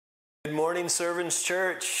Good morning, Servants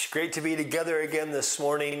Church. Great to be together again this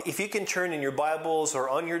morning. If you can turn in your Bibles or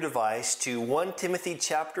on your device to 1 Timothy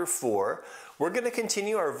chapter 4, we're going to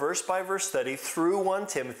continue our verse-by-verse study through 1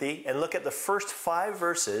 Timothy and look at the first 5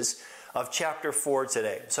 verses of chapter 4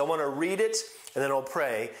 today. So I want to read it, and then I'll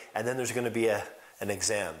pray, and then there's going to be an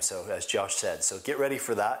exam, so as Josh said. So get ready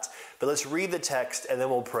for that. But let's read the text, and then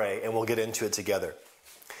we'll pray, and we'll get into it together.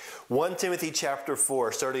 1 Timothy chapter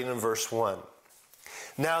 4, starting in verse 1.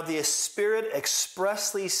 Now the Spirit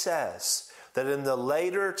expressly says that in the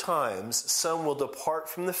later times some will depart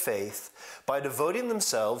from the faith by devoting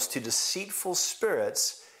themselves to deceitful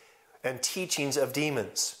spirits and teachings of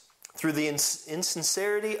demons, through the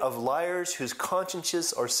insincerity of liars whose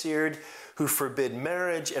consciences are seared, who forbid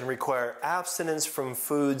marriage and require abstinence from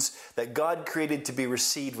foods that God created to be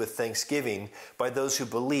received with thanksgiving by those who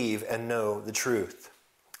believe and know the truth.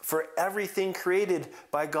 For everything created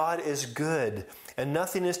by God is good, and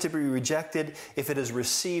nothing is to be rejected if it is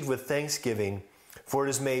received with thanksgiving, for it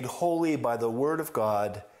is made holy by the word of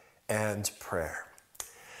God and prayer.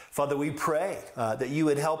 Father, we pray that you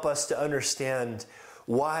would help us to understand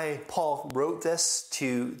why Paul wrote this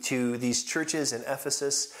to these churches in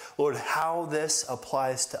Ephesus. Lord, how this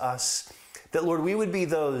applies to us. That, Lord, we would be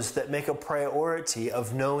those that make a priority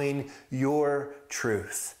of knowing your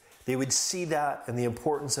truth. They would see that and the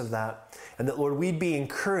importance of that. And that, Lord, we'd be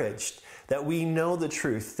encouraged that we know the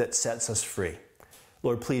truth that sets us free.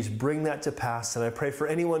 Lord, please bring that to pass. And I pray for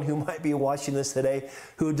anyone who might be watching this today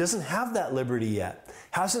who doesn't have that liberty yet,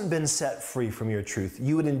 hasn't been set free from your truth.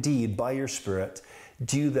 You would indeed, by your Spirit,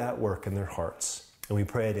 do that work in their hearts. And we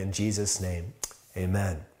pray it in Jesus' name.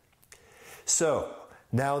 Amen. So,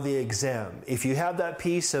 now the exam. If you have that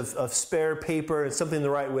piece of spare paper and something to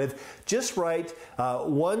write with, just write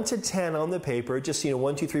 1 to 10 on the paper. Just,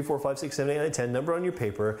 1, 2, 3, 4, 5, 6, 7, 8, 9, 10, number on your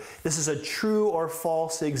paper. This is a true or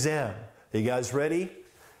false exam. Are you guys ready?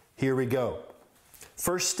 Here we go.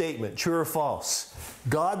 First statement, true or false?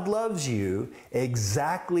 God loves you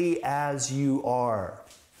exactly as you are.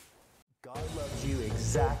 God loves you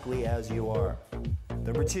exactly as you are.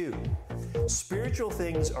 Number 2, spiritual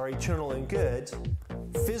things are eternal and good.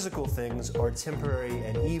 Physical things are temporary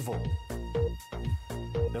and evil.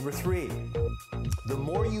 Number 3, the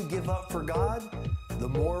more you give up for God, the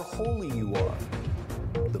more holy you are.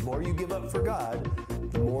 The more you give up for God,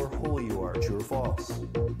 the more holy you are. True or false?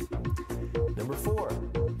 Number 4,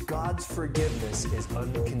 God's forgiveness is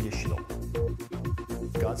unconditional.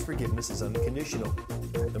 God's forgiveness is unconditional.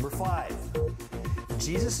 Number 5,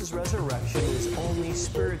 Jesus' resurrection is only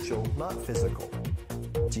spiritual, not physical.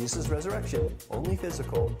 Jesus' resurrection, only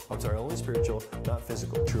spiritual, not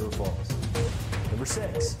physical. True or false? Number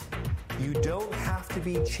 6, you don't have to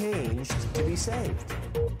be changed to be saved.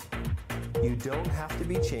 You don't have to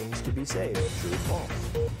be changed to be saved. True or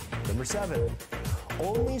false? Number 7,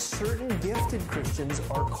 only certain gifted Christians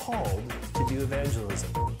are called to do evangelism.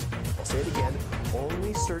 I'll say it again.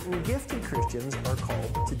 Only certain gifted Christians are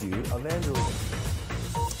called to do evangelism.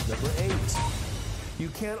 Number 8, you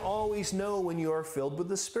can't always know when you are filled with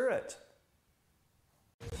the Spirit.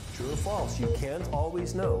 True or false? You can't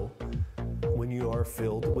always know when you are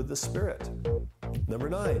filled with the Spirit. Number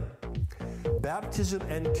 9, baptism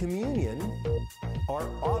and communion are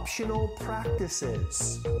optional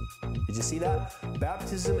practices. Did you see that?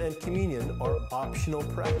 Baptism and communion are optional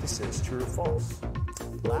practices. True or false?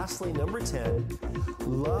 Lastly, number 10,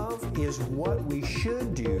 love is what we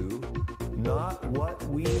should do, not what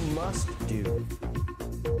we must do.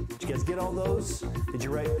 Did you guys get all those? Did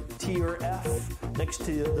you write T or F next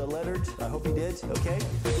to the letter? I hope you did. Okay?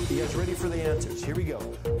 You guys ready for the answers? Here we go.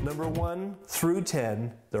 Number 1 through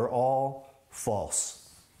 10, they're all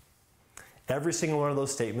false. Every single one of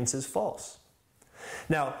those statements is false.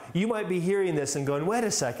 Now, you might be hearing this and going, wait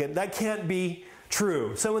a second, that can't be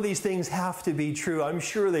true. Some of these things have to be true. I'm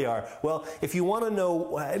sure they are. Well, if you want to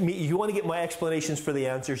know, you want to get my explanations for the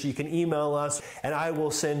answers, you can email us and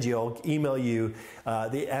I'll email you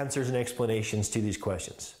the answers and explanations to these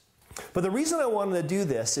questions. But the reason I wanted to do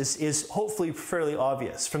this is hopefully fairly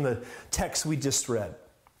obvious from the text we just read.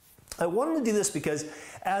 I wanted to do this because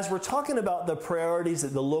as we're talking about the priorities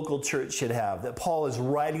that the local church should have, that Paul is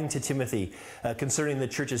writing to Timothy concerning the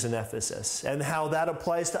churches in Ephesus, and how that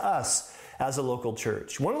applies to us as a local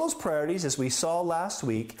church. One of those priorities, as we saw last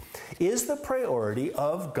week, is the priority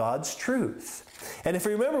of God's truth. And if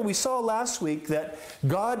you remember, we saw last week that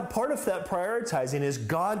part of that prioritizing is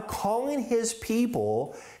God calling His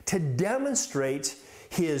people to demonstrate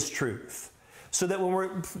His truth. So that when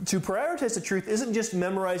we're to prioritize the truth isn't just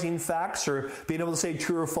memorizing facts or being able to say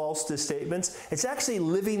true or false to statements. It's actually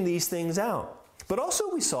living these things out. But also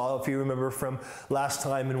we saw, if you remember from last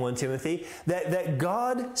time in 1 Timothy, that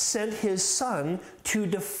God sent his Son to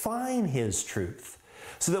define his truth.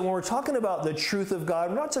 So that when we're talking about the truth of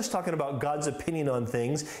God, we're not just talking about God's opinion on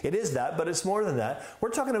things. It is that, but it's more than that. We're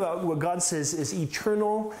talking about what God says is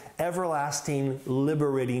eternal, everlasting,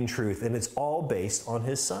 liberating truth. And it's all based on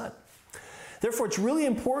his Son. Therefore, it's really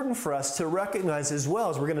important for us to recognize as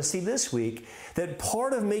well, as we're going to see this week, that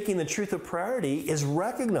part of making the truth a priority is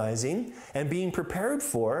recognizing and being prepared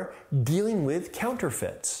for dealing with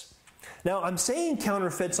counterfeits. Now, I'm saying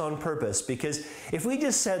counterfeits on purpose because if we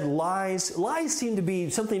just said lies seem to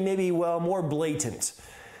be something maybe, more blatant.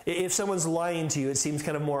 If someone's lying to you, it seems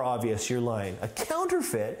kind of more obvious you're lying. A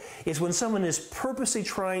counterfeit is when someone is purposely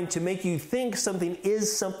trying to make you think something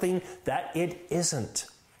is something that it isn't.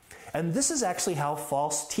 And this is actually how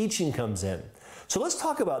false teaching comes in. So let's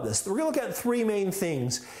talk about this. We're going to look at three main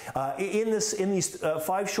things in these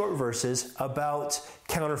 5 short verses about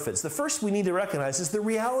counterfeits. The first we need to recognize is the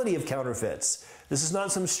reality of counterfeits. This is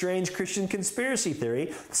not some strange Christian conspiracy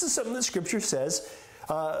theory. This is something that Scripture says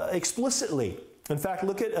explicitly. In fact,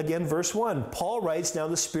 look at, again, verse 1. Paul writes, "Now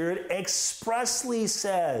the Spirit expressly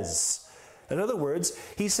says." In other words,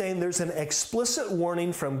 he's saying there's an explicit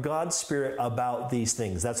warning from God's Spirit about these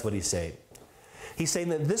things. That's what he's saying. He's saying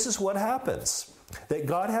that this is what happens. That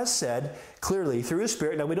God has said clearly through his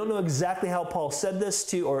Spirit. Now, we don't know exactly how Paul said this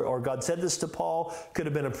to, or God said this to Paul. Could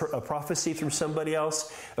have been a prophecy through somebody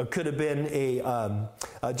else. Or could have been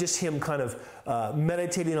just him kind of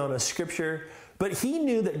meditating on a scripture. But he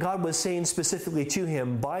knew that God was saying specifically to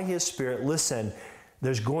him by his Spirit, listen,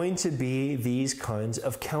 there's going to be these kinds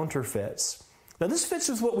of counterfeits. Now, this fits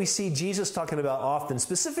with what we see Jesus talking about often.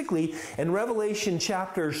 Specifically, in Revelation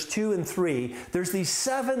chapters 2 and 3, there's these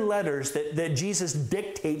 7 letters that Jesus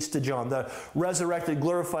dictates to John. The resurrected,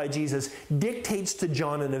 glorified Jesus dictates to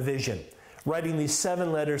John in a vision, writing these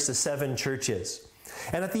 7 letters to 7 churches.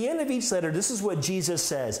 And at the end of each letter, this is what Jesus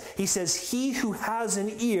says. He says, "He who has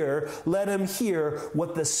an ear, let him hear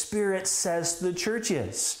what the Spirit says to the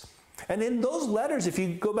churches." And in those letters, if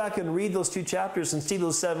you go back and read those 2 chapters and see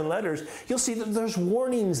those 7 letters, you'll see that there's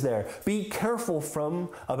warnings there. Be careful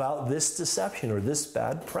about this deception or this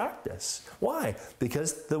bad practice. Why?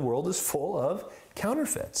 Because the world is full of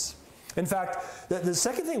counterfeits. In fact, the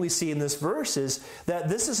second thing we see in this verse is that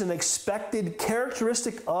this is an expected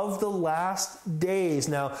characteristic of the last days.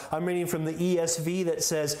 Now, I'm reading from the ESV that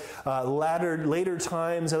says later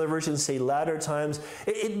times. Other versions say latter times.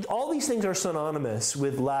 All these things are synonymous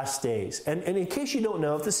with last days. And in case you don't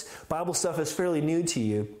know, if this Bible stuff is fairly new to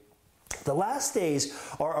you, the last days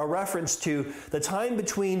are a reference to the time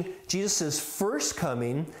between Jesus' first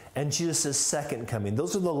coming and Jesus' second coming.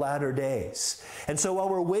 Those are the latter days. And so while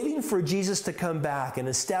we're waiting for Jesus to come back and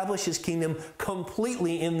establish his kingdom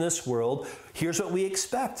completely in this world, here's what we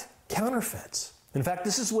expect: counterfeits. In fact,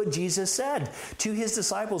 this is what Jesus said to his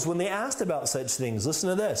disciples when they asked about such things. Listen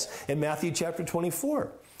to this in Matthew chapter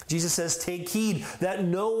 24. Jesus says, "Take heed that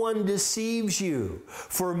no one deceives you,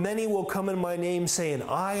 for many will come in my name saying,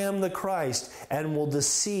 'I am the Christ,' and will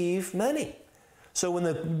deceive many." So when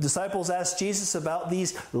the disciples asked Jesus about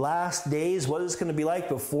these last days, what it's going to be like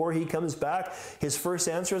before he comes back, his first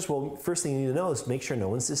answer is, well, first thing you need to know is make sure no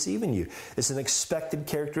one's deceiving you. It's an expected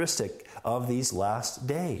characteristic of these last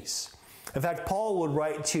days. In fact, Paul would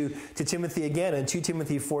write to Timothy again in 2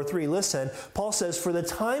 Timothy 4:3. Listen, Paul says, "For the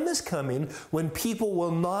time is coming when people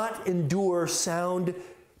will not endure sound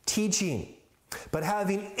teaching, but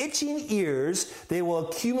having itching ears, they will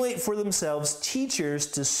accumulate for themselves teachers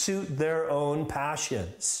to suit their own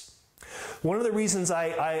passions." One of the reasons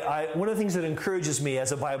one of the things that encourages me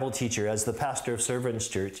as a Bible teacher, as the pastor of Servants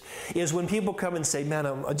Church, is when people come and say, "Man,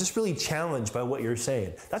 I'm just really challenged by what you're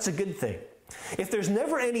saying." That's a good thing. If there's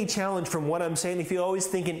never any challenge from what I'm saying, if you're always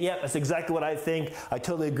thinking, "Yeah, that's exactly what I think, I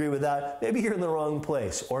totally agree with that," maybe you're in the wrong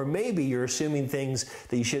place. Or maybe you're assuming things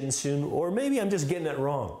that you shouldn't assume, or maybe I'm just getting it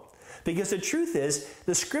wrong. Because the truth is,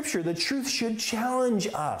 the Scripture, the truth should challenge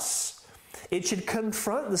us. It should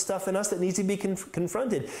confront the stuff in us that needs to be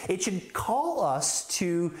confronted. It should call us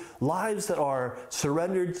to lives that are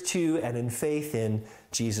surrendered to and in faith in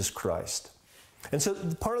Jesus Christ. And so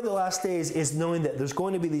part of the last days is knowing that there's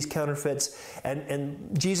going to be these counterfeits, and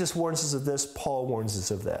Jesus warns us of this, Paul warns us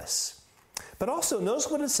of this. But also, notice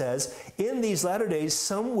what it says, in these latter days,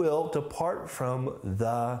 some will depart from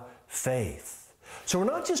the faith. So we're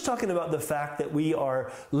not just talking about the fact that we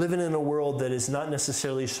are living in a world that is not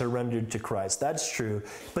necessarily surrendered to Christ. That's true.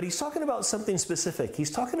 But he's talking about something specific.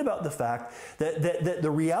 He's talking about the fact that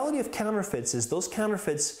the reality of counterfeits is those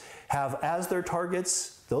counterfeits have as their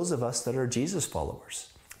targets those of us that are Jesus followers,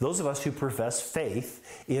 those of us who profess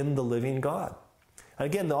faith in the living God.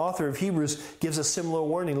 Again, the author of Hebrews gives a similar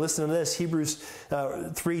warning. Listen to this. Hebrews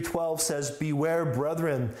 3:12 says, "Beware,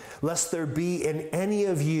 brethren, lest there be in any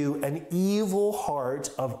of you an evil heart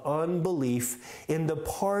of unbelief in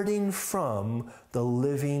departing from the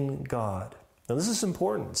living God." Now, this is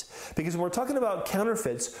important because when we're talking about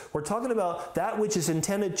counterfeits, we're talking about that which is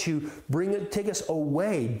intended to take us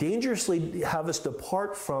away, dangerously have us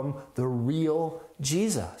depart from the real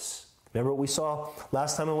Jesus. Remember what we saw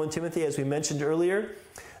last time in 1 Timothy, as we mentioned earlier,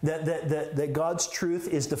 that God's truth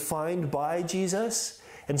is defined by Jesus.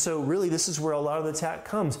 And so really this is where a lot of the attack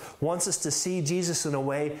comes. Wants us to see Jesus in a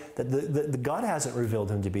way that God hasn't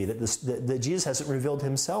revealed him to be, that Jesus hasn't revealed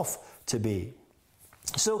himself to be.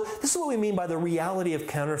 So this is what we mean by the reality of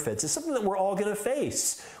counterfeits. It's something that we're all going to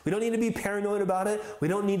face. We don't need to be paranoid about it. We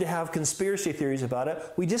don't need to have conspiracy theories about it.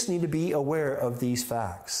 We just need to be aware of these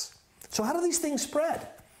facts. So how do these things spread?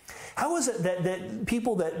 How is it that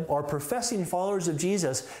people that are professing followers of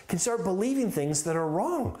Jesus can start believing things that are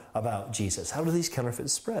wrong about Jesus? How do these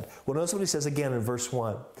counterfeits spread? Well, notice what he says again in verse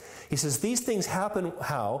 1. He says, "These things happen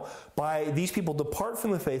how? By these people depart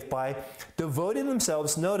from the faith by devoting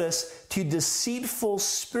themselves," notice, "to deceitful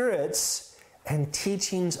spirits and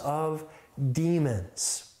teachings of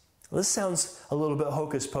demons." This sounds a little bit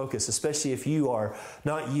hocus pocus, especially if you are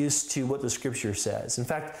not used to what the Scripture says. In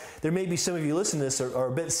fact, there may be some of you listening to this are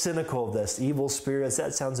a bit cynical of this. Evil spirits,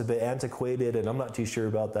 that sounds a bit antiquated, and I'm not too sure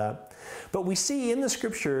about that. But we see in the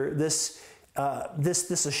Scripture this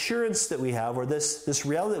assurance that we have, or this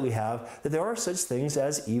reality that we have, that there are such things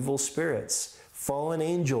as evil spirits, fallen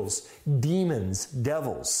angels, demons,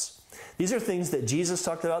 devils. These are things that Jesus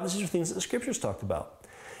talked about. These are things that the Scriptures talked about.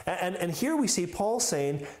 And here we see Paul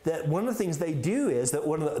saying that one of the things they do is, that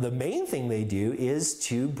one of the main thing they do is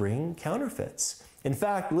to bring counterfeits. In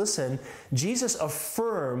fact, listen, Jesus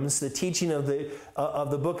affirms the teaching of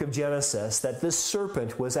the book of Genesis that this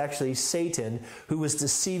serpent was actually Satan, who was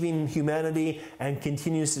deceiving humanity and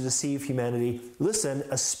continues to deceive humanity. Listen,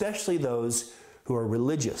 especially those who are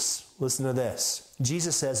religious. Listen to this.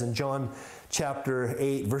 Jesus says in John chapter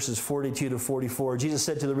 8, verses 42 to 44, Jesus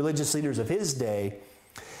said to the religious leaders of his day,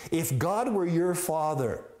 "If God were your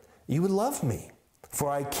Father, you would love me, for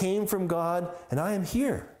I came from God and I am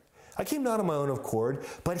here. I came not on my own accord,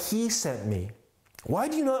 but he sent me. Why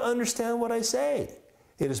do you not understand what I say?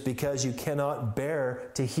 It is because you cannot bear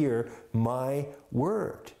to hear my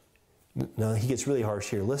word." Now he gets really harsh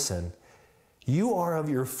here. Listen, "You are of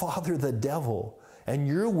your father the devil, and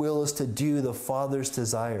your will is to do the Father's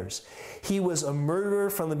desires. He was a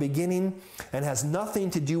murderer from the beginning and has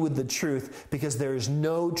nothing to do with the truth, because there is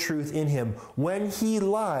no truth in him. When he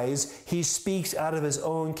lies, he speaks out of his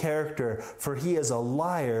own character, for he is a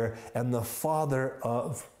liar and the father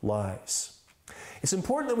of lies." It's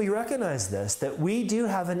important that we recognize this, that we do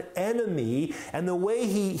have an enemy, and the way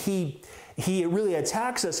he really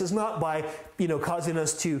attacks us is not by, causing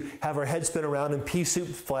us to have our head spin around and pea soup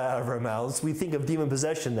fly out of our mouths. We think of demon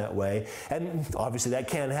possession that way, and obviously that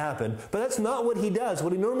can happen, but that's not what he does.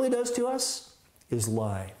 What he normally does to us is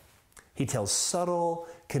lie. He tells subtle,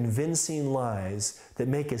 convincing lies that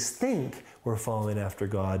make us think we're following after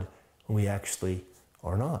God when we actually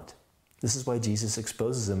are not. This is why Jesus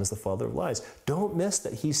exposes him as the father of lies. Don't miss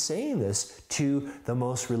that he's saying this to the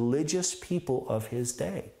most religious people of his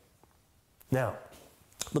day. Now,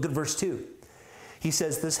 look at verse 2. He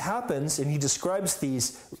says this happens, and he describes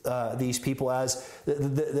these people as,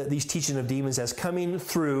 these teaching of demons as coming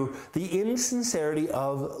through the insincerity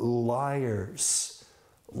of liars.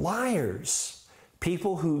 Liars.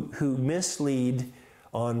 People who mislead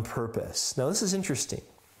on purpose. Now, this is interesting.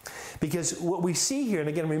 Because what we see here, and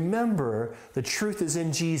again, remember, the truth is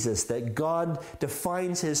in Jesus, that God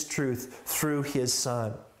defines his truth through his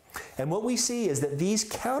Son. And what we see is that these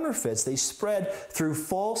counterfeits, they spread through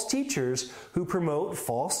false teachers who promote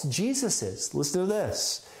false Jesuses. Listen to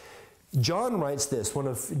this. John writes this, one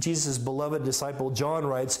of Jesus' beloved disciple, John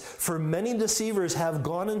writes, "For many deceivers have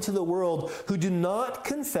gone into the world who do not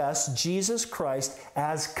confess Jesus Christ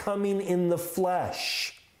as coming in the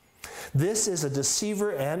flesh. This is a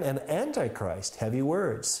deceiver and an antichrist." Heavy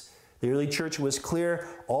words. The early church was clear,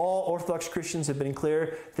 all Orthodox Christians have been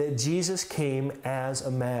clear, that Jesus came as a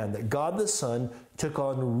man, that God the Son took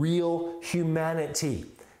on real humanity.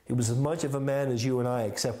 He was as much of a man as you and I,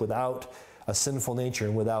 except without a sinful nature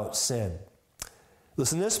and without sin.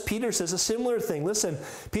 Listen to this. Peter says a similar thing. Listen,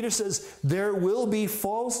 Peter says, "There will be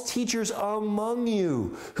false teachers among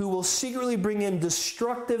you who will secretly bring in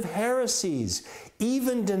destructive heresies,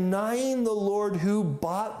 even denying the Lord who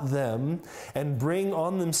bought them, and bring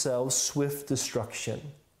on themselves swift destruction."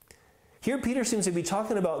 Here Peter seems to be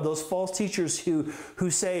talking about those false teachers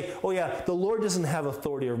who say, oh yeah, the Lord doesn't have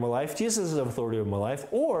authority over my life. Jesus doesn't have authority over my life.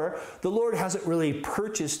 Or the Lord hasn't really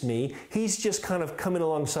purchased me. He's just kind of coming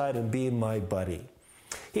alongside and being my buddy.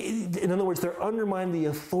 In other words, they're undermining the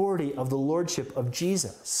authority of the lordship of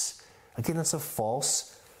Jesus. Again, that's a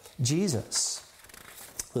false Jesus.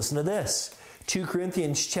 Listen to this. 2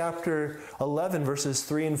 Corinthians chapter 11, verses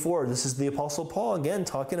 3 and 4. This is the Apostle Paul again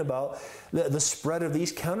talking about the spread of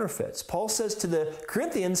these counterfeits. Paul says to the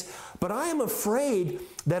Corinthians, "But I am afraid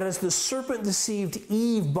that as the serpent deceived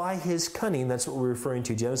Eve by his cunning," that's what we're referring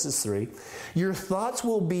to, Genesis 3, "your thoughts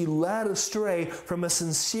will be led astray from a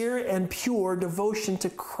sincere and pure devotion to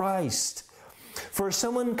Christ. For if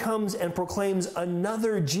someone comes and proclaims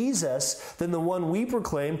another Jesus than the one we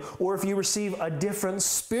proclaim, or if you receive a different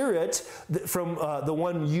spirit from the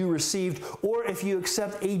one you received, or if you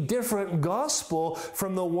accept a different gospel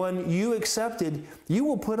from the one you accepted, you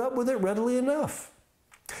will put up with it readily enough."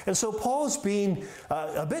 And so Paul is being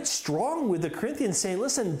a bit strong with the Corinthians, saying,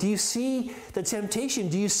 listen, do you see the temptation?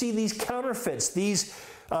 Do you see these counterfeits, these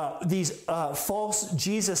false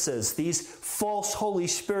Jesuses, these false Holy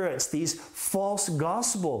Spirits, these false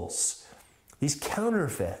gospels, these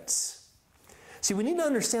counterfeits? See, we need to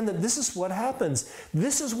understand that this is what happens.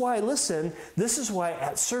 This is why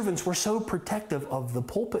at Servants we're so protective of the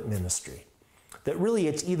pulpit ministry. That really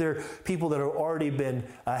it's either people that have already been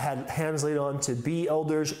had hands laid on to be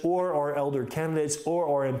elders, or are elder candidates, or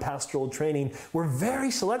are in pastoral training. We're very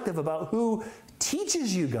selective about who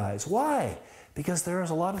teaches you guys. Why? Because there's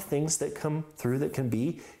a lot of things that come through that can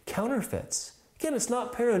be counterfeits. Again, it's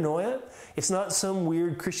not paranoia. It's not some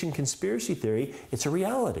weird Christian conspiracy theory. It's a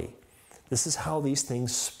reality. This is how these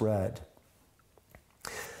things spread.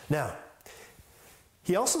 Now,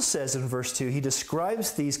 he also says in verse 2, he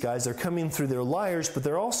describes these guys. They're coming through, they're liars, but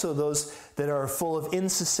they're also those that are full of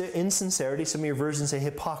insincerity. Some of your versions say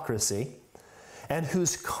hypocrisy. And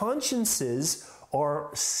whose consciences are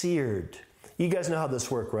seared. You guys know how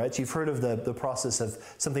this works, right? You've heard of the process of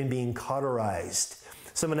something being cauterized.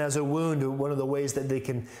 Someone has a wound, one of the ways that they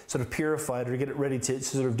can sort of purify it or get it ready to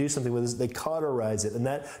sort of do something with it is they cauterize it. And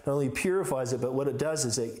that not only purifies it, but what it does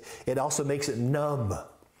is it also makes it numb.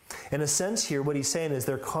 In a sense here, what he's saying is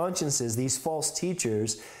their consciences, these false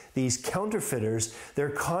teachers, these counterfeiters, their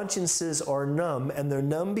consciences are numb, and they're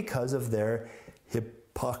numb because of their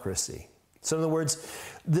hypocrisy. So in other words,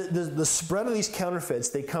 the spread of these counterfeits,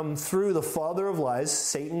 they come through the father of lies,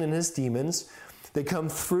 Satan and his demons. They come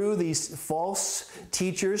through these false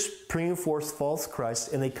teachers bringing forth false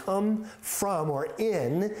Christ, and they come from or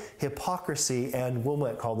in hypocrisy, and we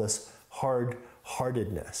might call this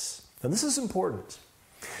hard-heartedness. Now this is important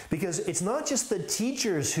because it's not just the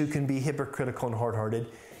teachers who can be hypocritical and hard-hearted,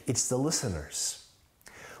 it's the listeners.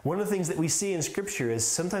 One of the things that we see in Scripture is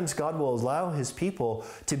sometimes God will allow His people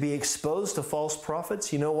to be exposed to false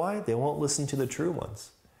prophets. You know why? They won't listen to the true ones.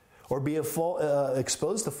 Or be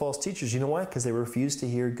exposed to false teachers. You know why? Because they refuse to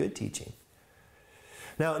hear good teaching.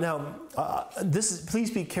 Now,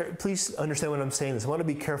 please understand what I'm saying. I want to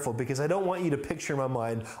be careful because I don't want you to picture in my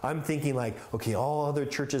mind, I'm thinking like, okay, all other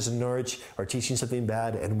churches in Norwich are teaching something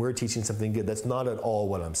bad and we're teaching something good. That's not at all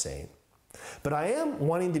what I'm saying. But I am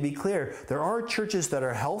wanting to be clear. There are churches that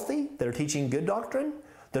are healthy, that are teaching good doctrine,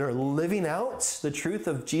 that are living out the truth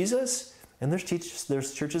of Jesus, and there's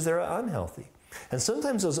churches that are unhealthy. And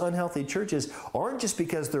sometimes those unhealthy churches aren't just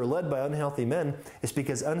because they're led by unhealthy men, it's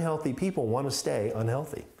because unhealthy people want to stay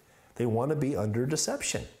unhealthy. They want to be under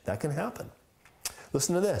deception. That can happen.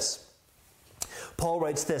 Listen to this. Paul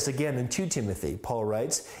writes this again in 2 Timothy. Paul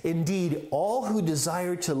writes, "Indeed, all who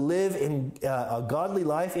desire to live in a godly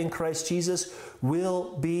life in Christ Jesus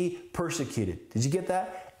will be persecuted." Did you get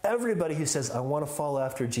that? Everybody who says, I want to follow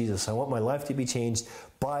after Jesus, I want my life to be changed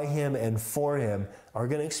by Him and for Him, are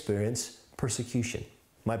going to experience persecution.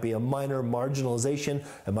 It might be a minor marginalization.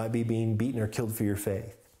 It might be being beaten or killed for your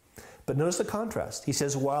faith. But notice the contrast. He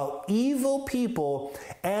says, while evil people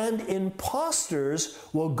and impostors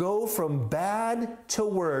will go from bad to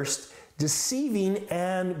worst, deceiving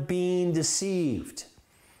and being deceived.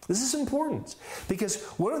 This is important because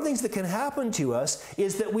one of the things that can happen to us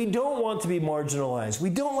is that we don't want to be marginalized. We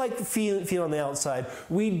don't like to feel on the outside.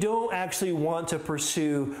 We don't actually want to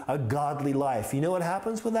pursue a godly life. You know what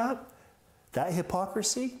happens with that? That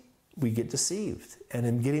hypocrisy, we get deceived. And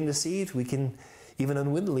in getting deceived, we can even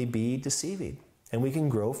unwittingly be deceiving. And we can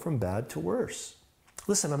grow from bad to worse.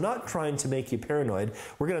 Listen, I'm not trying to make you paranoid.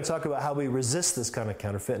 We're going to talk about how we resist this kind of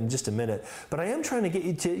counterfeit in just a minute. But I am trying to get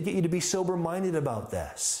you to be sober-minded about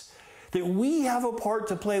this. That we have a part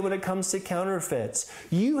to play when it comes to counterfeits.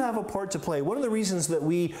 You have a part to play. One of the reasons that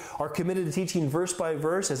we are committed to teaching verse by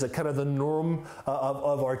verse as a kind of the norm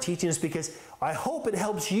of our teaching is because I hope it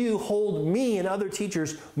helps you hold me and other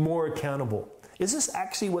teachers more accountable. Is this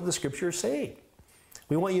actually what the Scripture is saying?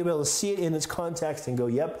 We want you to be able to see it in its context and go,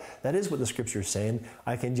 yep, that is what the Scripture is saying.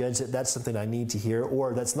 I can judge that that's something I need to hear,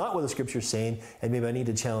 or that's not what the Scripture is saying, and maybe I need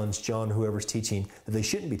to challenge John, whoever's teaching, that they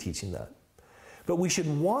shouldn't be teaching that. But we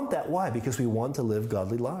should want that. Why? Because we want to live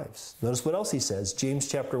godly lives. Notice what else he says. James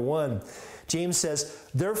chapter 1. James says,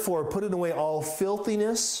 therefore, putting away all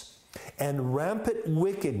filthiness and rampant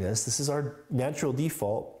wickedness, this is our natural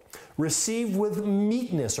default, receive with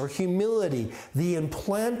meekness or humility the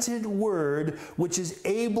implanted word which is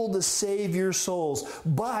able to save your souls.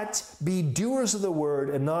 But be doers of the word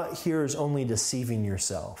and not hearers only, deceiving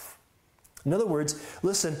yourself. In other words,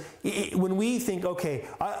 listen, when we think, okay,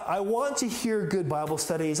 I want to hear good Bible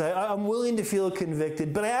studies, I'm willing to feel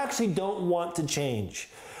convicted, but I actually don't want to change.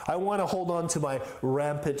 I want to hold on to my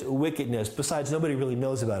rampant wickedness. Besides, nobody really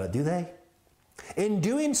knows about it, do they? In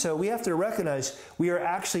doing so, we have to recognize we are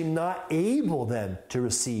actually not able then to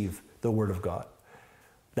receive the Word of God.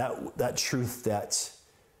 That truth that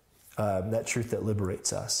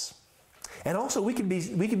liberates us. And also, we could be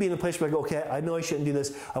in a place where I go, okay, I know I shouldn't do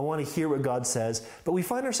this. I want to hear what God says. But we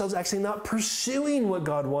find ourselves actually not pursuing what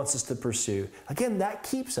God wants us to pursue. Again, that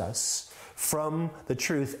keeps us from the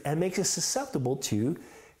truth and makes us susceptible to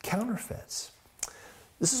counterfeits.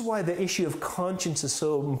 This is why the issue of conscience is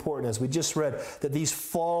so important. As we just read, that these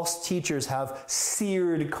false teachers have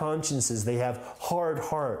seared consciences. They have hard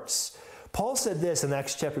hearts. Paul said this in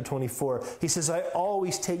Acts chapter 24. He says, I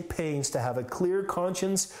always take pains to have a clear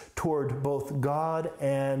conscience toward both God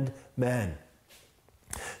and men.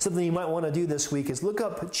 Something you might want to do this week is look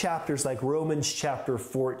up chapters like Romans chapter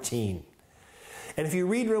 14. And if you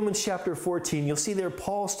read Romans chapter 14, you'll see there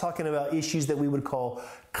Paul's talking about issues that we would call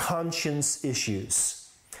conscience issues.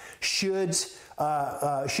 Should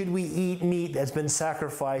we eat meat that's been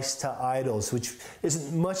sacrificed to idols, which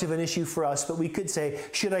isn't much of an issue for us, but we could say,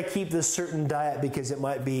 should I keep this certain diet because it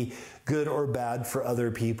might be good or bad for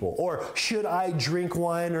other people? Or should I drink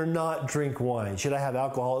wine or not drink wine? Should I have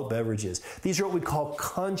alcoholic beverages? These are what we call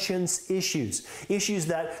conscience issues. Issues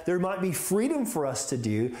that there might be freedom for us to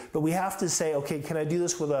do, but we have to say, okay, can I do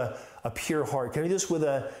this with a pure heart? Can I do this with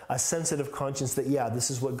a sensitive conscience that, yeah, this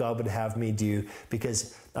is what God would have me do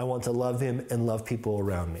because I want to love Him and love people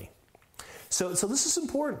around me. So this is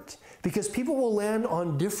important because people will land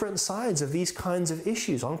on different sides of these kinds of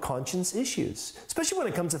issues, on conscience issues, especially when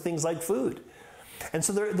it comes to things like food. And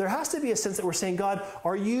so there has to be a sense that we're saying, God,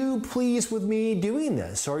 are you pleased with me doing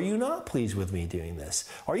this? Or are you not pleased with me doing this?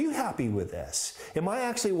 Are you happy with this? Am I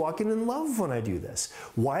actually walking in love when I do this?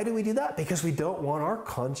 Why do we do that? Because we don't want our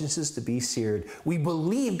consciences to be seared. We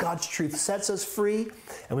believe God's truth sets us free,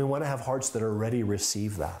 and we want to have hearts that are ready to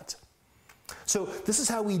receive that. So this is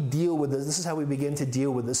how we deal with this. This is how we begin to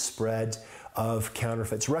deal with the spread of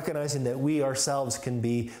counterfeits, recognizing that we ourselves can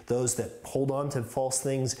be those that hold on to false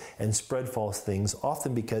things and spread false things,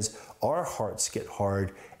 often because our hearts get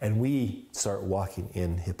hard and we start walking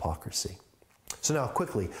in hypocrisy. So now,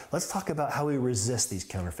 quickly, let's talk about how we resist these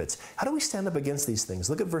counterfeits. How do we stand up against these things?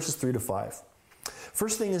 Look at verses 3 to 5.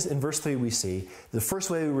 First thing is, in verse 3 we see, the first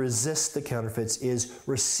way we resist the counterfeits is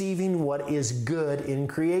receiving what is good in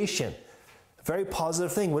creation. Very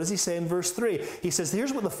positive thing. What does he say in verse 3? He says,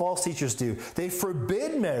 here's what the false teachers do. They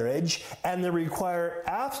forbid marriage and they require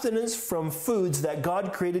abstinence from foods that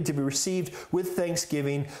God created to be received with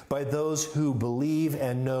thanksgiving by those who believe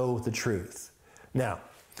and know the truth. Now,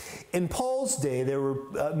 in Paul's day, there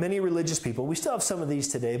were many religious people. We still have some of these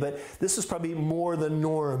today, but this is probably more the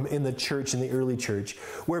norm in the church, in the early church,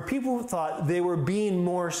 where people thought they were being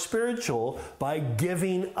more spiritual by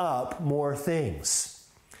giving up more things.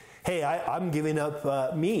 Hey, I'm giving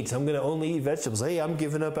up meat. I'm going to only eat vegetables. Hey, I'm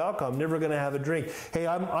giving up alcohol. I'm never going to have a drink. Hey,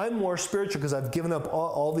 I'm more spiritual because I've given up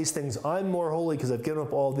all these things. I'm more holy because I've given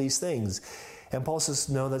up all these things. And Paul says,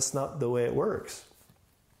 no, that's not the way it works.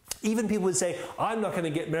 Even people would say, I'm not going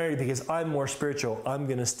to get married because I'm more spiritual. I'm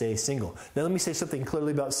going to stay single. Now, let me say something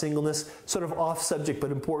clearly about singleness, sort of off subject,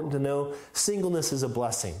 but important to know. Singleness is a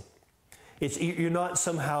blessing. You're not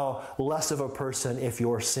somehow less of a person if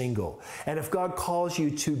you're single. And if God calls you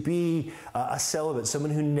to be a celibate, someone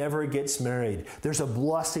who never gets married, there's a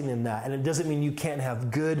blessing in that. And it doesn't mean you can't have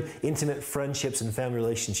good, intimate friendships and family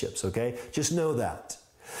relationships, okay? Just know that.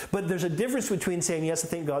 But there's a difference between saying, yes, I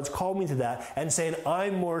think God's called me to that, and saying,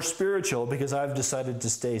 I'm more spiritual because I've decided to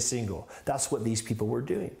stay single. That's what these people were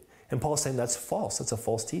doing. And Paul's saying that's false. That's a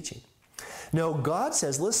false teaching. No, God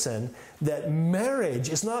says, listen, that marriage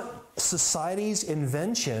is not society's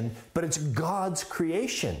invention, but it's God's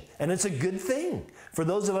creation. And it's a good thing. For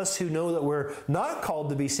those of us who know that we're not called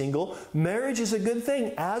to be single, marriage is a good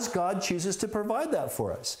thing as God chooses to provide that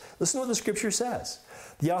for us. Listen to what the scripture says.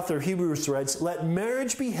 The author of Hebrews writes, let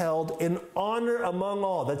marriage be held in honor among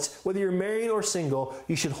all. That's whether you're married or single,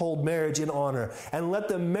 you should hold marriage in honor. And let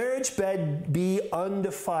the marriage bed be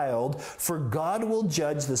undefiled, for God will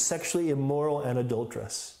judge the sexually immoral and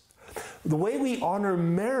adulterous. The way we honor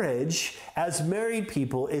marriage as married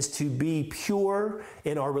people is to be pure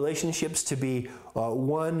in our relationships, to be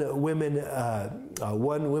one women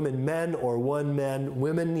men or one man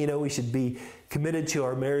women. You know, we should be committed to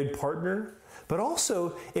our married partner. But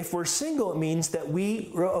also, if we're single, it means that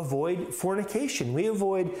we avoid fornication. We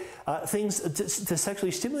avoid things to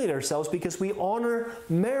sexually stimulate ourselves because we honor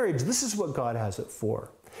marriage. This is what God has it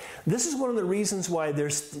for. This is one of the reasons why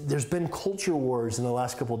there's been culture wars in the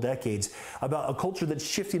last couple of decades about a culture that's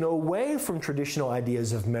shifting away from traditional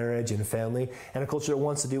ideas of marriage and family, and a culture that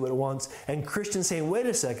wants to do what it wants, and Christians saying, wait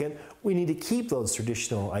a second, we need to keep those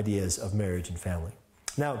traditional ideas of marriage and family.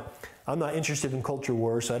 Now, I'm not interested in culture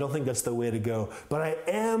wars, so I don't think that's the way to go. But I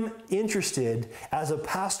am interested as a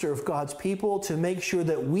pastor of God's people to make sure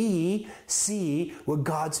that we see what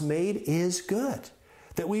God's made is good.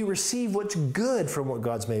 That we receive what's good from what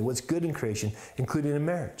God's made, what's good in creation, including in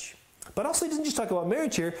marriage. But also, he doesn't just talk about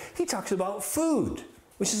marriage here, he talks about food,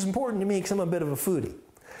 which is important to me because I'm a bit of a foodie.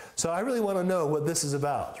 So I really want to know what this is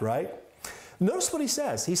about, right? Notice what he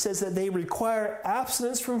says. He says that they require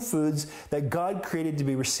abstinence from foods that God created to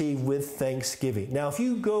be received with thanksgiving. Now, if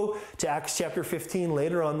you go to Acts chapter 15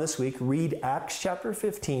 later on this week, read Acts chapter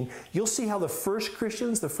 15, you'll see how the first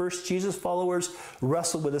Christians, the first Jesus followers,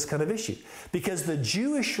 wrestled with this kind of issue. Because the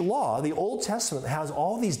Jewish law, the Old Testament, has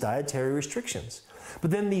all these dietary restrictions.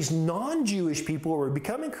 But then these non-Jewish people were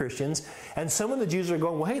becoming Christians, and some of the Jews are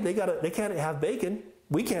going, well, hey, they can't have bacon.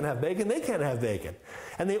 We can't have bacon, they can't have bacon.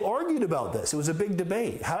 And they argued about this. It was a big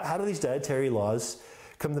debate. How do these dietary laws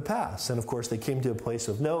come to pass? And of course, they came to a place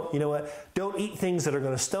of, no, you know what? Don't eat things that are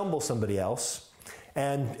going to stumble somebody else.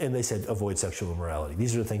 And they said, avoid sexual immorality.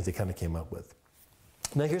 These are the things they kind of came up with.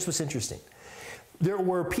 Now, here's what's interesting. There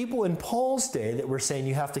were people in Paul's day that were saying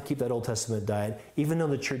you have to keep that Old Testament diet, even though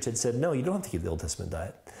the church had said, no, you don't have to keep the Old Testament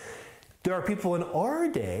diet. There are people in our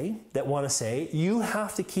day that want to say you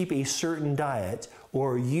have to keep a certain diet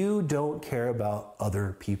or you don't care about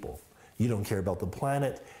other people. You don't care about the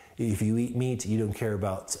planet. If you eat meat, you don't care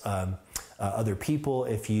about other people.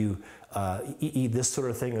 If you eat this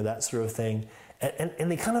sort of thing or that sort of thing.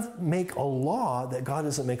 And they kind of make a law that God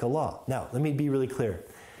doesn't make a law. Now, let me be really clear.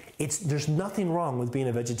 There's nothing wrong with being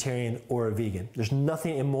a vegetarian or a vegan. There's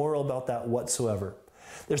nothing immoral about that whatsoever.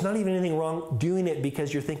 There's not even anything wrong doing it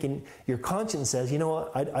because you're thinking, your conscience says, you know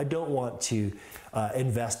what, I don't want to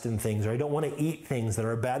invest in things, or I don't want to eat things that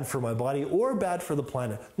are bad for my body or bad for the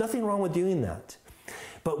planet. Nothing wrong with doing that.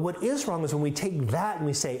 But what is wrong is when we take that and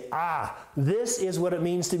we say, this is what it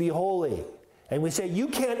means to be holy. And we say, you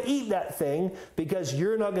can't eat that thing because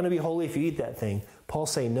you're not going to be holy if you eat that thing.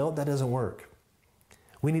 Paul's saying, no, that doesn't work.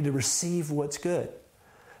 We need to receive what's good.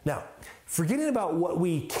 Now, forgetting about what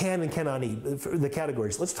we can and cannot eat, the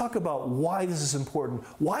categories, let's talk about why this is important.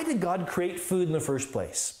 Why did God create food in the first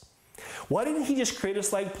place? Why didn't he just create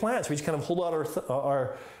us like plants? We just kind of hold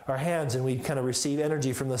out our hands and we kind of receive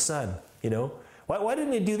energy from the sun, you know? Why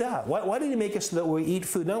didn't he do that? Why did he make us so that we eat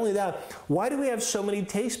food? Not only that, why do we have so many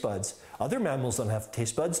taste buds? Other mammals don't have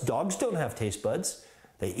taste buds. Dogs don't have taste buds.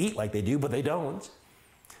 They eat like they do, but they don't.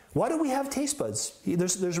 Why do we have taste buds?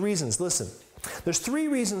 There's reasons. Listen. There's 3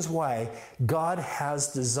 reasons why God's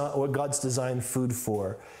designed food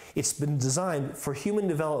for. It's been designed for human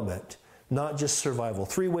development, not just survival.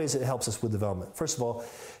 3 ways it helps us with development. First of all,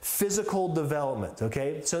 physical development,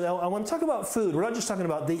 okay? So now I want to talk about food. We're not just talking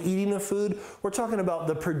about the eating of food. We're talking about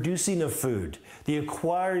the producing of food, the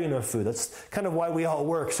acquiring of food. That's kind of why we all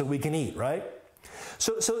work, so we can eat, right?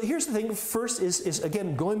 So here's the thing. First is,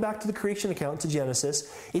 again, going back to the creation account, to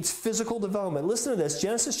Genesis, it's physical development. Listen to this.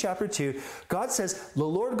 Genesis chapter 2, God says, the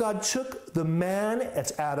Lord God took the man,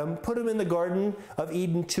 that's Adam, put him in the Garden of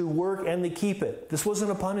Eden to work and to keep it. This wasn't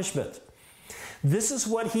a punishment. This is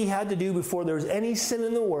what he had to do before there was any sin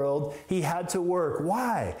in the world. He had to work.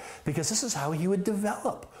 Why? Because this is how he would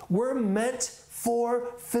develop. We're meant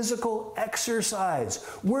for physical exercise.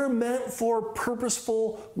 We're meant for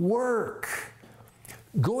purposeful work.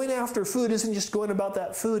 Going after food isn't just going about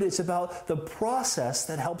that food, it's about the process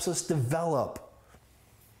that helps us develop.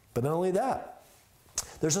 But not only that,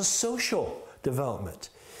 there's a social development.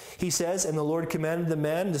 He says, and the Lord commanded the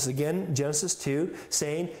man, this is again Genesis 2,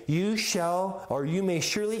 saying, you shall, or you may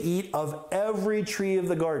surely eat of every tree of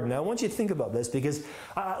the garden. Now I want you to think about this because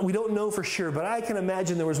we don't know for sure, but I can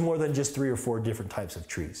imagine there was more than just 3 or 4 different types of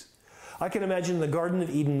trees. I can imagine in the Garden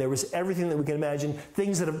of Eden, there was everything that we can imagine,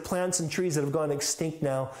 things that have plants and trees that have gone extinct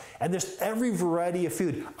now, and there's every variety of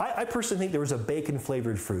food. I personally think there was a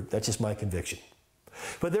bacon-flavored fruit. That's just my conviction.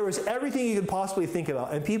 But there was everything you could possibly think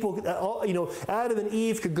about. And people, Adam and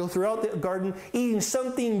Eve could go throughout the garden eating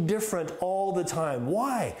something different all the time.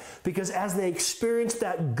 Why? Because as they experienced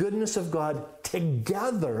that goodness of God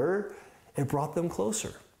together, it brought them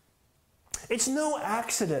closer. It's no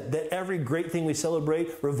accident that every great thing we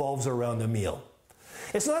celebrate revolves around a meal.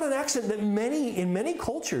 It's not an accident that in many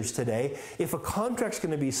cultures today, if a contract's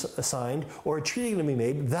going to be signed or a treaty going to be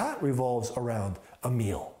made, that revolves around a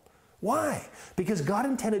meal. Why? Because God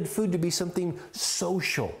intended food to be something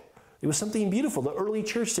social. It was something beautiful. The early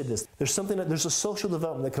church did this. There's a social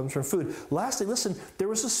development that comes from food. Lastly, listen, there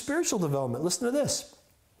was a spiritual development. Listen to this.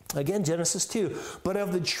 Again, Genesis 2. But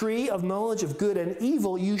of the tree of knowledge of good and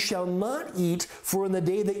evil you shall not eat, for in the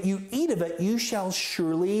day that you eat of it you shall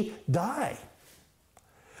surely die.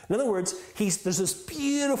 In other words, there's this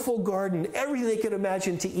beautiful garden, everything they could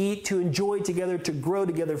imagine to eat, to enjoy together, to grow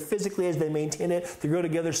together physically as they maintain it, to grow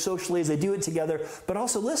together socially as they do it together. But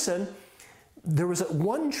also, listen, there was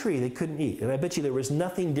one tree they couldn't eat. And I bet you there was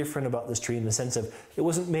nothing different about this tree in the sense of it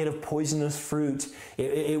wasn't made of poisonous fruit.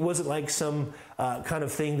 It wasn't like some kind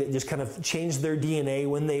of thing that just kind of changed their DNA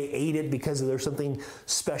when they ate it because there's something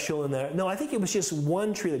special in there. No, I think it was just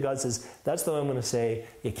one tree that God says, that's the one I'm going to say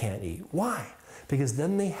you can't eat. Why? Because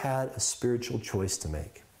then they had a spiritual choice to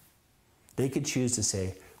make. They could choose to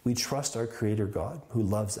say, we trust our Creator God who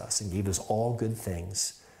loves us and gave us all good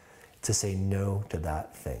things, to say no to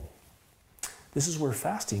that thing. This is where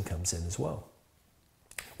fasting comes in as well.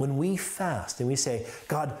 When we fast and we say,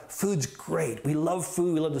 God, food's great. We love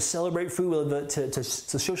food. We love to celebrate food. We love to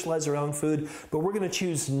socialize around food. But we're going to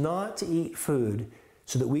choose not to eat food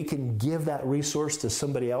so that we can give that resource to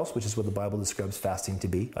somebody else, which is what the Bible describes fasting to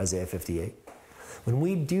be, Isaiah 58. When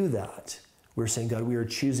we do that, we're saying, God, we are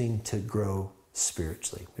choosing to grow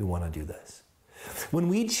spiritually. We want to do this. When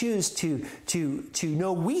we choose to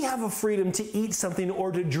know we have a freedom to eat something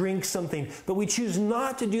or to drink something, but we choose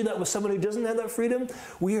not to do that with someone who doesn't have that freedom,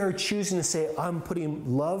 we are choosing to say, I'm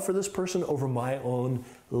putting love for this person over my own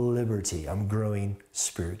liberty. I'm growing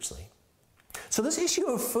spiritually. So this issue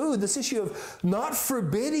of food, this issue of not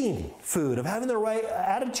forbidding food, of having the right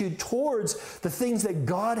attitude towards the things that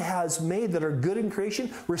God has made that are good in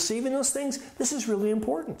creation, receiving those things, this is really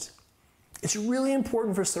important. It's really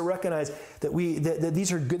important for us to recognize that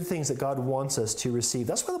these are good things that God wants us to receive.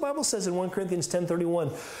 That's why the Bible says in 1 Corinthians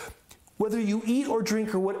 10:31, whether you eat or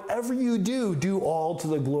drink or whatever you do, do all to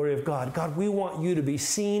the glory of God. God, we want you to be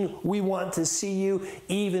seen. We want to see you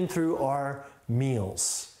even through our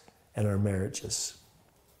meals and our marriages.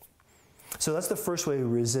 So that's the first way we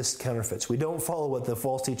resist counterfeits. We don't follow what the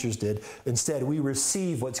false teachers did. Instead, we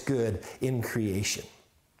receive what's good in creation.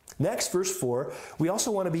 Next, verse 4, we also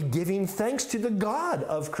want to be giving thanks to the God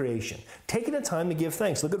of creation. Taking the time to give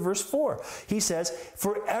thanks. Look at verse 4. He says,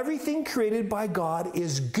 for everything created by God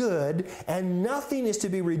is good, and nothing is to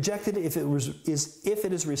be rejected if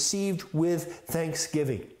it is received with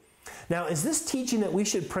thanksgiving. Now, is this teaching that we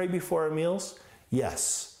should pray before our meals?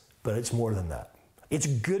 Yes. But it's more than that. It's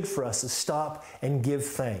good for us to stop and give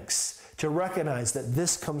thanks, to recognize that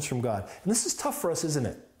this comes from God. And this is tough for us, isn't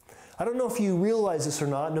it? I don't know if you realize this or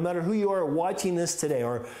not, no matter who you are watching this today,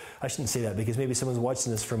 or I shouldn't say that because maybe someone's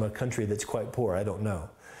watching this from a country that's quite poor, I don't know.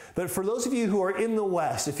 But for those of you who are in the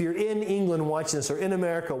West, if you're in England watching this or in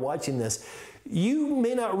America watching this, you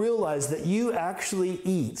may not realize that you actually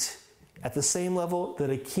eat at the same level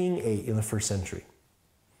that a king ate in the first century.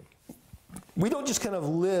 We don't just kind of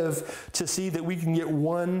live to see that we can get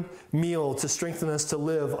one meal to strengthen us to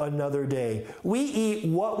live another day. We eat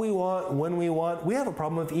what we want, when we want. We have a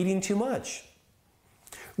problem of eating too much.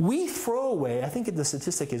 We throw away, I think the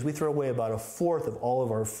statistic is we throw away about 1/4 of all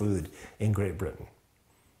of our food in Great Britain.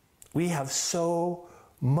 We have so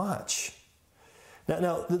much.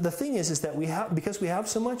 Now the thing is that because we have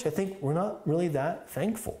so much, I think we're not really that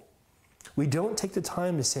thankful. We don't take the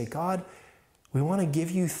time to say, God, we want to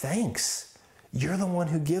give you thanks. You're the one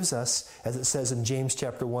who gives us, as it says in James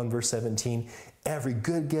chapter 1, verse 17, every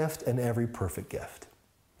good gift and every perfect gift.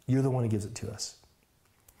 You're the one who gives it to us.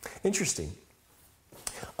 Interesting.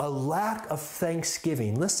 A lack of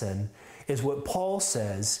thanksgiving, listen, is what Paul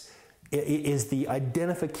says is the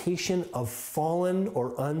identification of fallen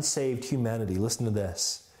or unsaved humanity. Listen to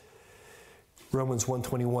this. Romans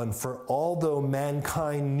 1:21, for although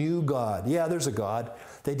mankind knew God, yeah, there's a God,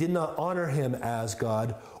 they did not honor him as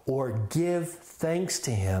God or give thanks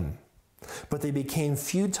to him, but they became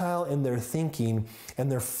futile in their thinking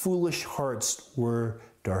and their foolish hearts were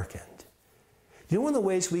darkened. You know, one of the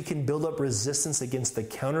ways we can build up resistance against the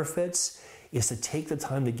counterfeits is to take the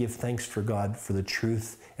time to give thanks for God for the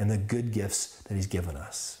truth and the good gifts that he's given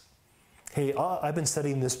us. Hey, I've been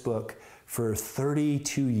studying this book for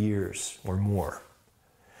 32 years or more.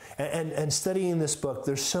 And studying this book,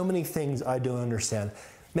 there's so many things I don't understand.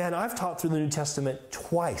 Man, I've taught through the New Testament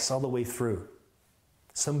twice all the way through.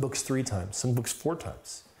 Some books 3 times, some books 4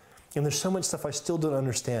 times. And there's so much stuff I still don't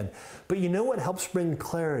understand. But you know what helps bring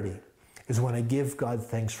clarity is when I give God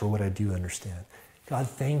thanks for what I do understand. God,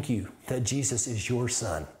 thank you that Jesus is your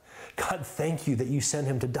son. God, thank you that you sent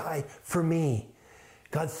him to die for me.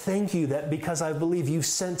 God, thank you that because I believe you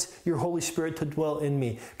sent your Holy Spirit to dwell in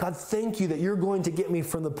me. God, thank you that you're going to get me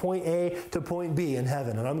from the point A to point B in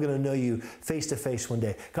heaven, and I'm going to know you face to face one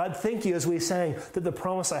day. God, thank you, as we sang, that the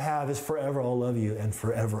promise I have is forever I'll love you and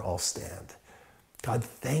forever I'll stand. God,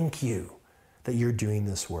 thank you that you're doing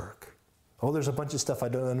this work. Oh, there's a bunch of stuff I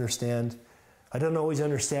don't understand. I don't always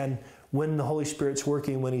understand when the Holy Spirit's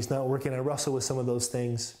working, when he's not working. I wrestle with some of those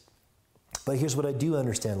things. But here's what I do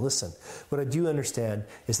understand. Listen, what I do understand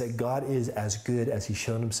is that God is as good as he's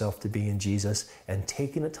shown himself to be in Jesus, and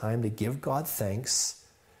taking the time to give God thanks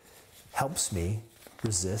helps me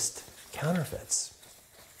resist counterfeits.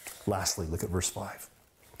 Lastly, look at verse 5.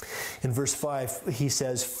 In verse 5, he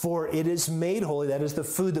says, for it is made holy, that is the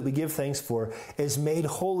food that we give thanks for, is made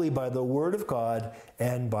holy by the word of God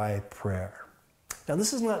and by prayer. Now,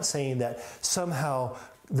 this is not saying that somehow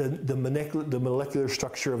the molecular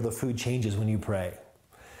structure of the food changes when you pray.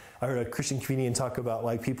 I heard a Christian comedian talk about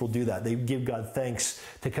like people do that. They give God thanks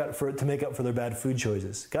to make up for their bad food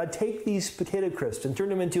choices. God, take these potato crisps and turn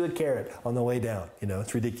them into a carrot on the way down. You know,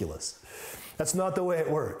 it's ridiculous. That's not the way it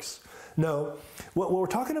works. No, what we're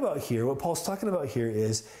talking about here, what Paul's talking about here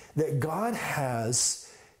is that God has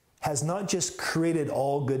not just created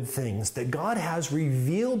all good things, that God has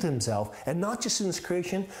revealed himself, and not just in his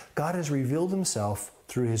creation, God has revealed himself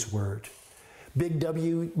through his word. Big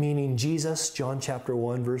W meaning Jesus, John chapter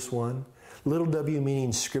 1, verse 1. Little w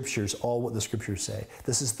meaning scriptures, all what the scriptures say.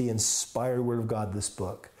 This is the inspired word of God, this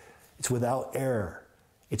book. It's without error.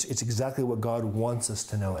 It's exactly what God wants us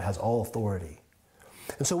to know. It has all authority.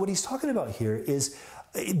 And so what he's talking about here is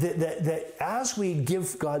that as we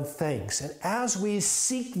give God thanks and as we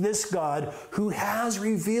seek this God who has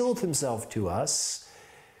revealed himself to us,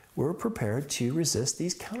 we're prepared to resist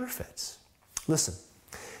these counterfeits. Listen,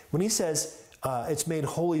 when he says it's made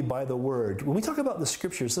holy by the word, when we talk about the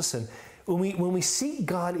scriptures, listen, when we seek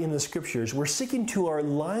God in the scriptures, we're seeking to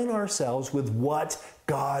align ourselves with what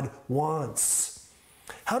God wants.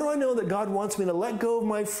 How do I know that God wants me to let go of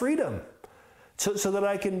my freedom? So that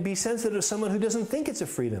I can be sensitive to someone who doesn't think it's a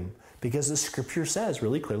freedom. Because the scripture says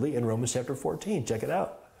really clearly in Romans chapter 14. Check it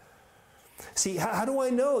out. See, how do I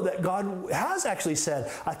know that God has actually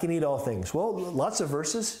said, I can eat all things? Well, lots of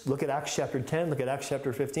verses. Look at Acts chapter 10. Look at Acts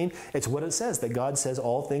chapter 15. It's what it says, that God says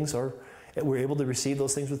all things are, we're able to receive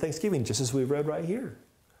those things with thanksgiving, just as we've read right here.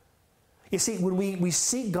 You see, when we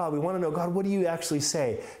seek God, we want to know, God, what do you actually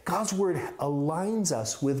say? God's word aligns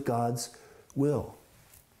us with God's will.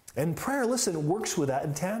 And prayer, listen, works with that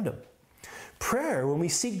in tandem. Prayer, when we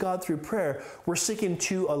seek God through prayer, we're seeking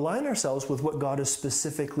to align ourselves with what God is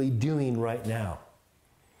specifically doing right now.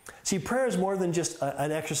 See, prayer is more than just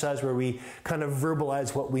an exercise where we kind of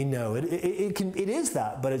verbalize what we know. It is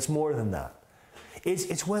that, but it's more than that.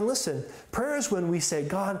 It's when, listen, prayer is when we say,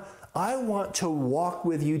 God, I want to walk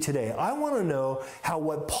with you today. I want to know how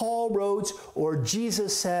what Paul wrote or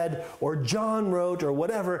Jesus said or John wrote or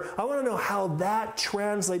whatever, I want to know how that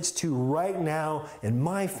translates to right now in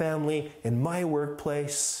my family, in my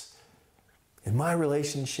workplace, in my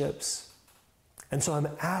relationships. And so I'm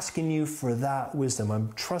asking you for that wisdom.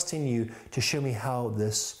 I'm trusting you to show me how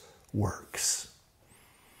this works.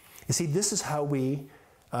 You see, this is how we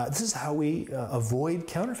avoid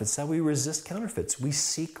counterfeits, how we resist counterfeits. We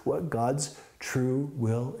seek what God's true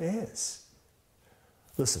will is.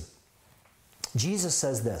 Listen, Jesus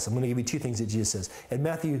says this. I'm going to give you 2 things that Jesus says. In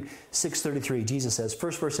Matthew 6:33, Jesus says,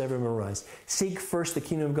 first verse ever memorized, seek first the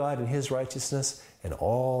kingdom of God and his righteousness, and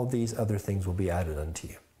all these other things will be added unto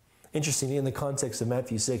you. Interestingly, in the context of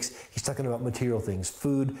Matthew 6, he's talking about material things,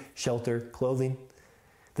 food, shelter, clothing.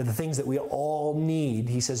 That the things that we all need,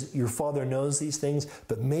 he says, your Father knows these things,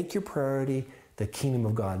 but make your priority the kingdom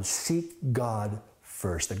of God. Seek God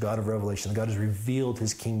first, the God of revelation. God has revealed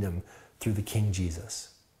his kingdom through the King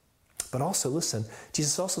Jesus. But also, listen,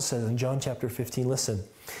 Jesus also says in John chapter 15, listen,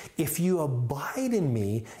 if you abide in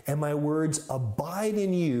me and my words abide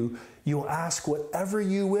in you, you'll ask whatever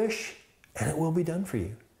you wish and it will be done for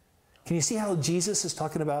you. Can you see how Jesus is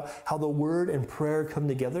talking about how the word and prayer come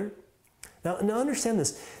together? Now understand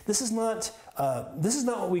this. This is not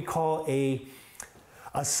what we call a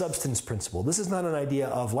substance principle. This is not an idea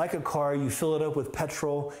of, like a car, you fill it up with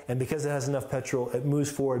petrol, and because it has enough petrol, it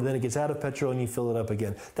moves forward, and then it gets out of petrol and you fill it up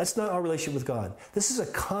again. That's not our relationship with God. This is a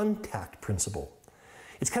contact principle.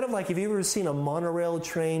 It's kind of like, if you've ever seen a monorail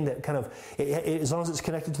train that kind of, as long as it's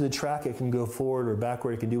connected to the track, it can go forward or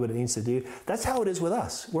backward, it can do what it needs to do. That's how it is with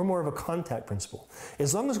us. We're more of a contact principle.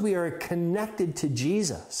 As long as we are connected to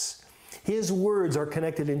Jesus, His words are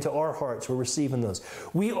connected into our hearts. We're receiving those.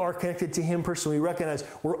 We are connected to Him personally. We recognize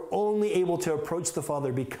we're only able to approach the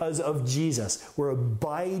Father because of Jesus. We're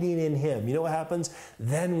abiding in Him. You know what happens?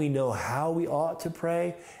 Then we know how we ought to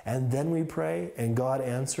pray, and then we pray, and God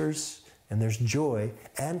answers, and there's joy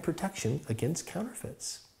and protection against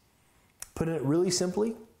counterfeits. Putting it really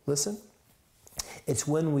simply, listen, it's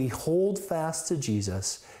when we hold fast to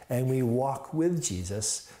Jesus and we walk with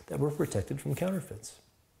Jesus that we're protected from counterfeits.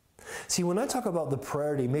 See, when I talk about the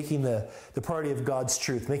priority, making the priority of God's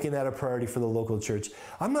truth, making that a priority for the local church,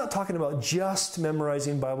 I'm not talking about just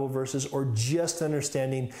memorizing Bible verses or just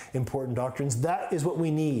understanding important doctrines. That is what we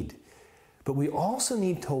need. But we also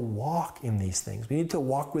need to walk in these things. We need to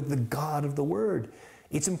walk with the God of the Word.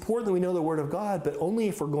 It's important that we know the Word of God, but only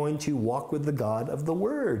if we're going to walk with the God of the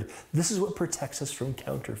Word. This is what protects us from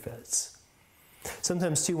counterfeits.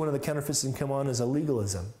 Sometimes, too, one of the counterfeits that can come on is a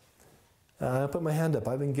legalism. I put my hand up.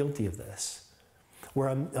 I've been guilty of this, where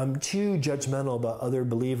I'm too judgmental about other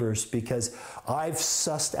believers because I've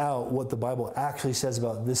sussed out what the Bible actually says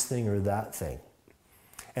about this thing or that thing.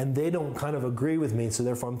 And they don't kind of agree with me, so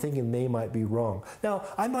therefore I'm thinking they might be wrong. Now,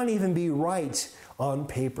 I might even be right on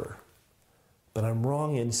paper, but I'm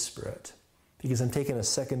wrong in spirit because I'm taking a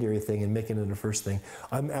secondary thing and making it a first thing.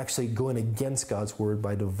 I'm actually going against God's Word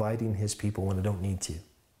by dividing His people when I don't need to.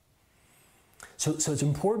 So it's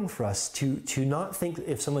important for us to not think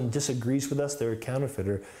if someone disagrees with us, they're a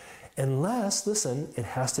counterfeiter, unless, listen, it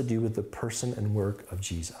has to do with the person and work of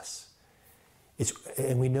Jesus.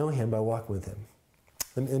 And we know Him by walking with Him.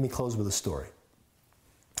 Let me close with a story.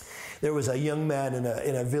 There was a young man in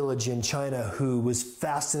a village in China who was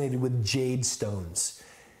fascinated with jade stones.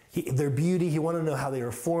 Their beauty, he wanted to know how they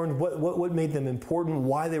were formed, what made them important,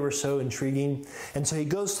 why they were so intriguing. And so he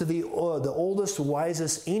goes to the oldest,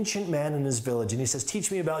 wisest, ancient man in his village, and he says,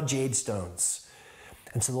 "Teach me about jade stones."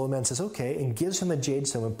 And so the old man says, "Okay," and gives him a jade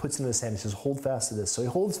stone and puts it in his hand. He says, "Hold fast to this." So he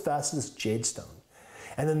holds fast to this jade stone.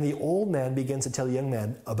 And then the old man begins to tell the young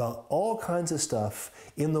man about all kinds of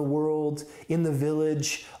stuff in the world, in the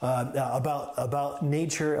village, about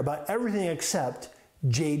nature, about everything except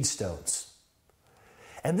jade stones.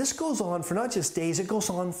 And this goes on for not just days, it goes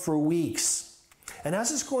on for weeks. And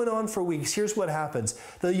as it's going on for weeks, here's what happens.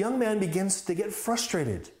 The young man begins to get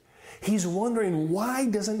frustrated. He's wondering, why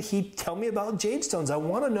doesn't he tell me about jade stones? I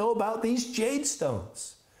want to know about these jade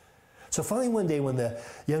stones. So finally one day when the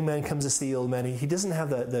young man comes to see the old man, he doesn't have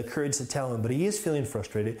the courage to tell him, but he is feeling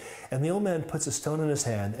frustrated. And the old man puts a stone in his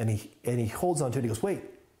hand and he holds onto it. He goes, "Wait,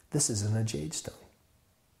 this isn't a jade stone."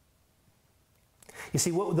 You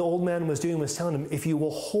see, what the old man was doing was telling him, if you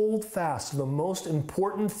will hold fast to the most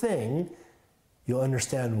important thing, you'll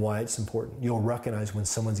understand why it's important. You'll recognize when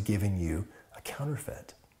someone's giving you a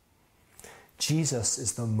counterfeit. Jesus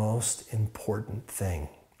is the most important thing.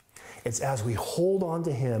 It's as we hold on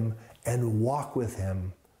to Him and walk with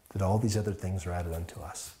Him that all these other things are added unto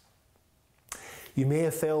us. You may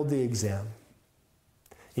have failed the exam.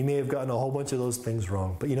 You may have gotten a whole bunch of those things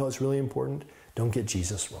wrong. But you know what's really important? Don't get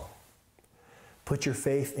Jesus wrong. Put your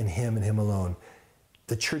faith in Him and Him alone.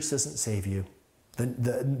 The church doesn't save you.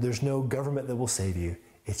 There's no government that will save you.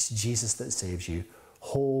 It's Jesus that saves you.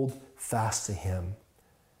 Hold fast to Him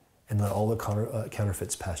and let all the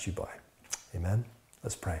counterfeits pass you by. Amen?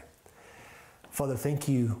 Let's pray. Father, thank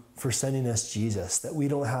you for sending us Jesus, that we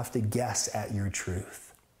don't have to guess at your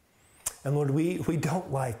truth. And Lord, we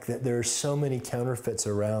don't like that there are so many counterfeits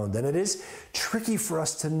around, and it is tricky for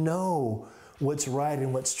us to know what's right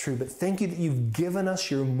and what's true. But thank you that you've given us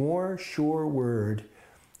your more sure word,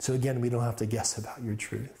 so again, we don't have to guess about your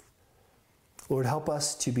truth. Lord, help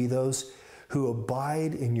us to be those who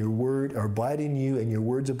abide in your word, or abide in you, and your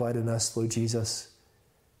words abide in us, Lord Jesus.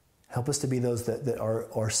 Help us to be those that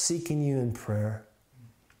are seeking you in prayer.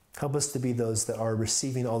 Help us to be those that are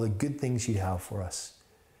receiving all the good things you have for us.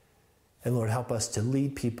 And Lord, help us to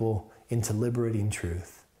lead people into liberating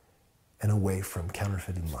truth and away from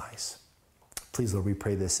counterfeiting lies. Please, Lord, we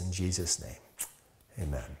pray this in Jesus' name.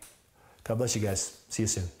 Amen. God bless you guys. See you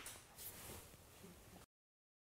soon.